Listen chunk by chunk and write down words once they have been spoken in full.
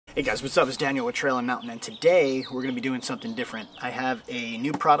Hey guys, what's up? It's Daniel with Trail and Mountain, and today we're going to be doing something different. I have a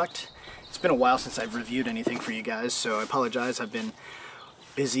new product. It's been a while since I've reviewed anything for you guys, so I apologize. I've been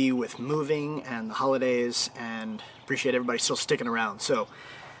busy with moving and the holidays, and appreciate everybody still sticking around. So,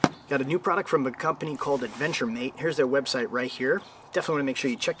 got a new product from a company called AdventureMate. Here's their website right here. Definitely want to make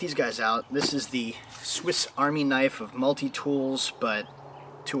sure you check these guys out. This is the Swiss Army knife of multi-tools, but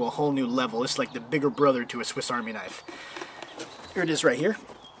to a whole new level. It's like the bigger brother to a Swiss Army knife. Here it is right here.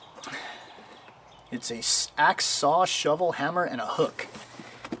 It's a axe, saw, shovel, hammer, and a hook.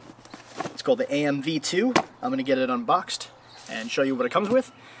 It's called the AMV2. I'm going to get it unboxed and show you what it comes with.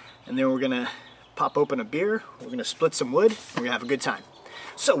 And then we're going to pop open a beer, we're going to split some wood, and we're going to have a good time.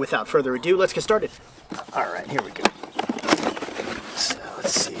 So without further ado, let's get started. Alright, here we go. So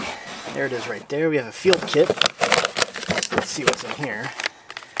let's see. There it is right there. We have a field kit. Let's see what's in here.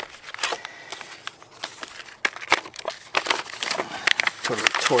 Totally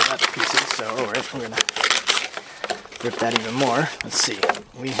tore that to pieces, so alright, we're gonna rip that even more. Let's see,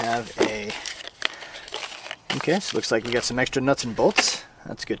 we have a, okay, so looks like we got some extra nuts and bolts.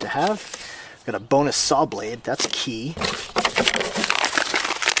 That's good to have. Got a bonus saw blade, that's key.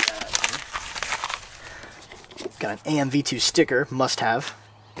 Got an AMV2 sticker, must have.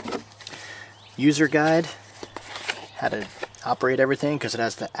 User guide, how to operate everything, because it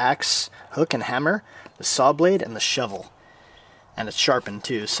has the axe, hook and hammer, the saw blade, and the shovel. And it's sharpened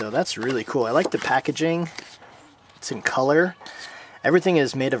too, so that's really cool. I like the packaging. It's in color. Everything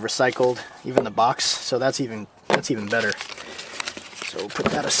is made of recycled, even the box, so that's even better. So we'll put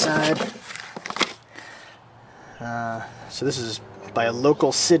that aside. So this is by a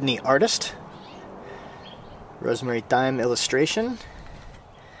local Sydney artist. Rosemary Thyme illustration.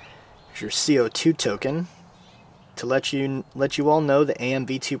 Here's your CO2 token. To let you all know, the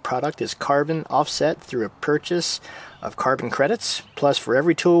AMV2 product is carbon offset through a purchase of carbon credits. Plus, for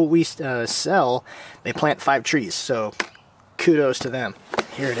every tool we sell, they plant 5 trees. So, kudos to them.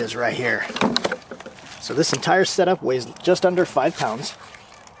 Here it is right here. So this entire setup weighs just under 5 pounds.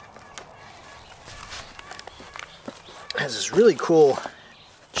 It has this really cool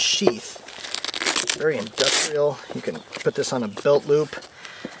sheath. Very industrial. You can put this on a belt loop.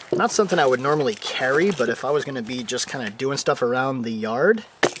 Not something I would normally carry, but if I was going to be just kind of doing stuff around the yard,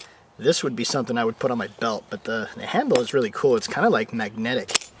 this would be something I would put on my belt. But the handle is really cool. It's kind of like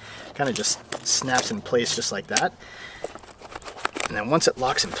magnetic. Kind of just snaps in place just like that. And then once it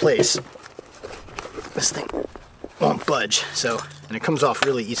locks in place, this thing won't budge. And it comes off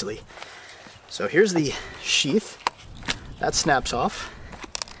really easily. So here's the sheath. That snaps off.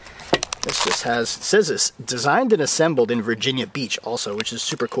 This just has, it says it's designed and assembled in Virginia Beach also, which is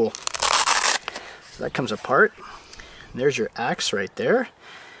super cool. So that comes apart. There's your axe right there.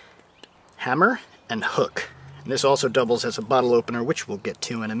 Hammer and hook. And this also doubles as a bottle opener, which we'll get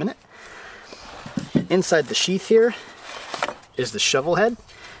to in a minute. Inside the sheath here is the shovel head.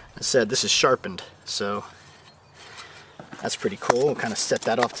 I said this is sharpened, so that's pretty cool. We'll kind of set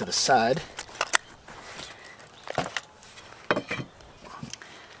that off to the side.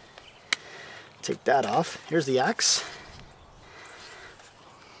 Take that off. Here's the axe.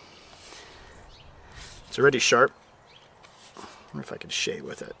 It's already sharp. I wonder if I can shade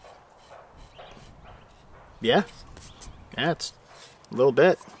with it. Yeah, it's a little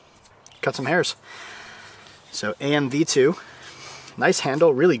bit. Cut some hairs. So AMV2. Nice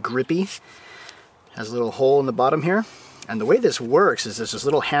handle, really grippy. Has a little hole in the bottom here. And the way this works is there's this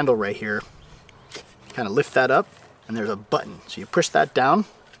little handle right here. Kind of lift that up, and there's a button. So you push that down,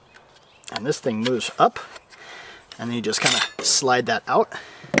 and this thing moves up, and then you just kind of slide that out.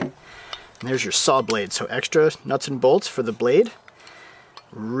 And there's your saw blade. So extra nuts and bolts for the blade.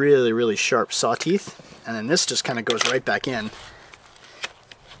 Really, really sharp saw teeth. And then this just kind of goes right back in.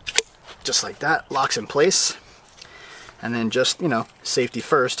 Just like that, locks in place. And then just, you know, safety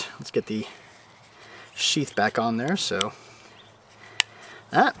first. Let's get the sheath back on there. So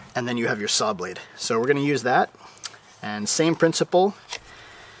that, and then you have your saw blade. So we're going to use that. And same principle.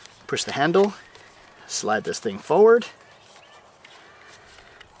 Push the handle, slide this thing forward,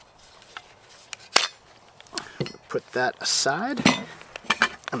 put that aside,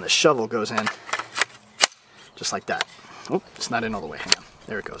 and the shovel goes in just like that. Oh, it's not in all the way, hang on,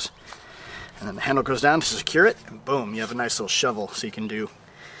 there it goes. And then the handle goes down to secure it, and boom, you have a nice little shovel, so you can do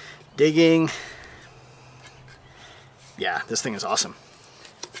digging. Yeah, this thing is awesome.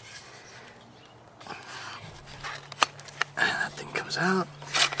 That thing comes out.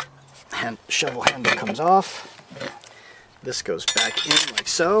 Shovel handle comes off. This goes back in like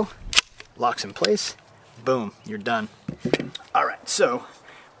so. Locks in place. Boom, you're done. Alright, so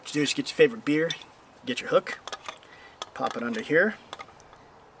what you do is get your favorite beer, get your hook, pop it under here,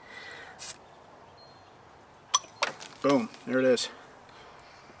 Boom, there it is.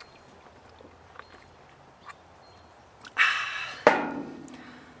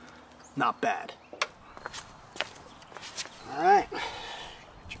 Not bad. All right,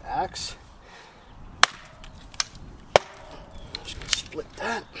 get your axe. Just gonna split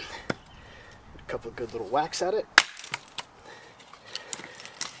that. Get a couple of good little whacks at it.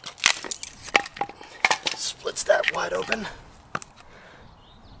 Splits that wide open.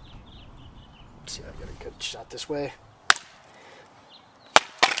 Let's see if I get a good shot this way.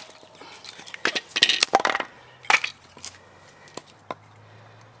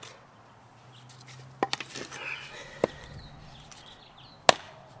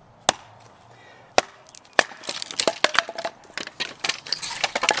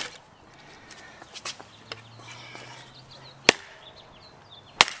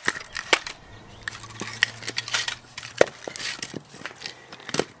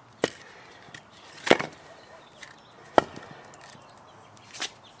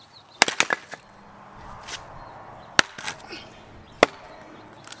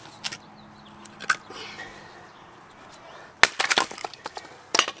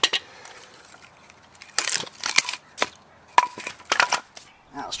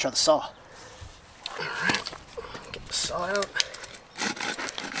 Now let's try the saw. Alright, get the saw out.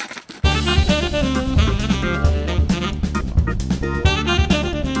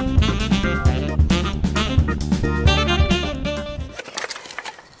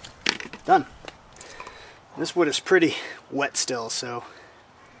 Done. This wood is pretty wet still, so,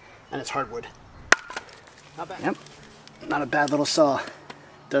 and it's hardwood. Not bad. Yep, not a bad little saw.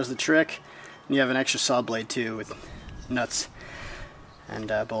 Does the trick. And you have an extra saw blade too with nuts and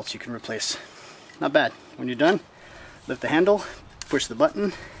bolts you can replace. Not bad. When you're done, lift the handle, push the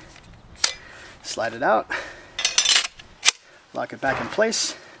button, slide it out, lock it back in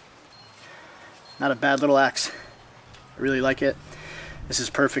place. Not a bad little axe. I really like it. This is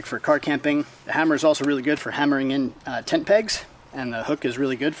perfect for car camping. The hammer is also really good for hammering in tent pegs, and the hook is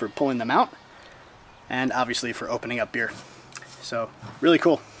really good for pulling them out, and obviously for opening up beer. So really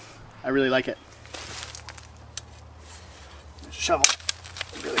cool. I really like it. There's a shovel.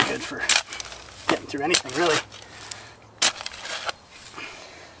 Really good for getting through anything, really.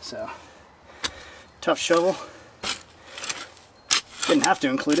 So, tough shovel. Didn't have to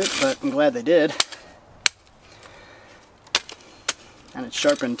include it, but I'm glad they did. And it's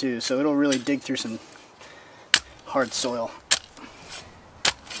sharpened too, so it'll really dig through some hard soil.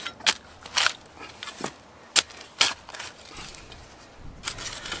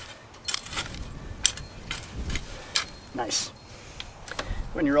 Nice.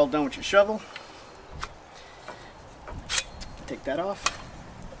 When you're all done with your shovel, take that off,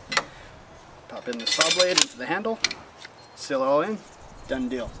 pop in the saw blade into the handle, seal it all in, done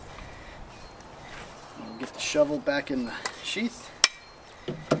deal. And we'll get the shovel back in the sheath,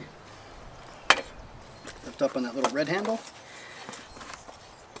 lift up on that little red handle,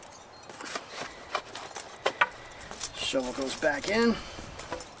 shovel goes back in.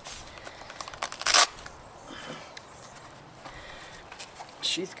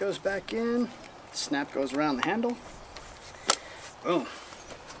 Sheath goes back in, snap goes around the handle, boom,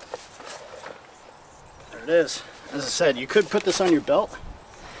 there it is. As I said, you could put this on your belt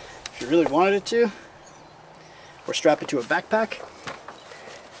if you really wanted it to, or strap it to a backpack.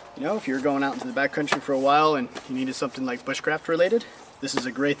 You know, if you're going out into the backcountry for a while and you needed something like bushcraft related, this is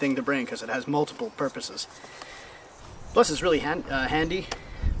a great thing to bring because it has multiple purposes. Plus it's really handy,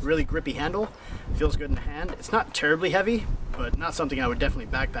 really grippy handle, feels good in the hand. It's not terribly heavy, but not something I would definitely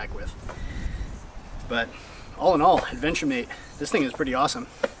backpack with. But all in all, AdventureMate, this thing is pretty awesome.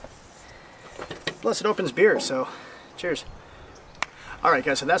 Plus it opens beer, so cheers. Alright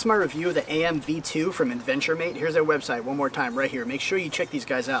guys, so that's my review of the AM-V2 from AdventureMate. Here's their website one more time right here. Make sure you check these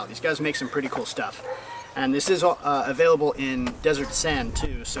guys out. These guys make some pretty cool stuff. And this is available in desert sand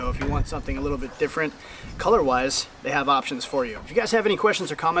too, so if you want something a little bit different color-wise, they have options for you. If you guys have any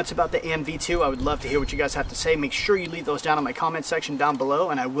questions or comments about the AM-V2, I would love to hear what you guys have to say. Make sure you leave those down in my comment section down below,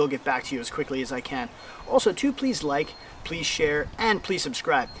 and I will get back to you as quickly as I can. Also, too, please like, please share, and please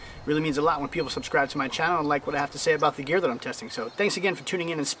subscribe. It really means a lot when people subscribe to my channel and like what I have to say about the gear that I'm testing. So thanks again for tuning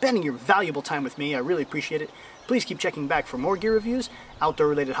in and spending your valuable time with me. I really appreciate it. Please keep checking back for more gear reviews,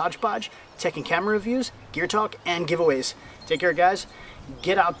 outdoor-related hodgepodge, tech and camera reviews, gear talk, and giveaways. Take care, guys.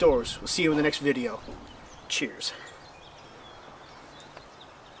 Get outdoors. We'll see you in the next video. Cheers.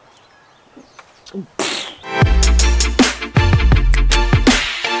 Ooh.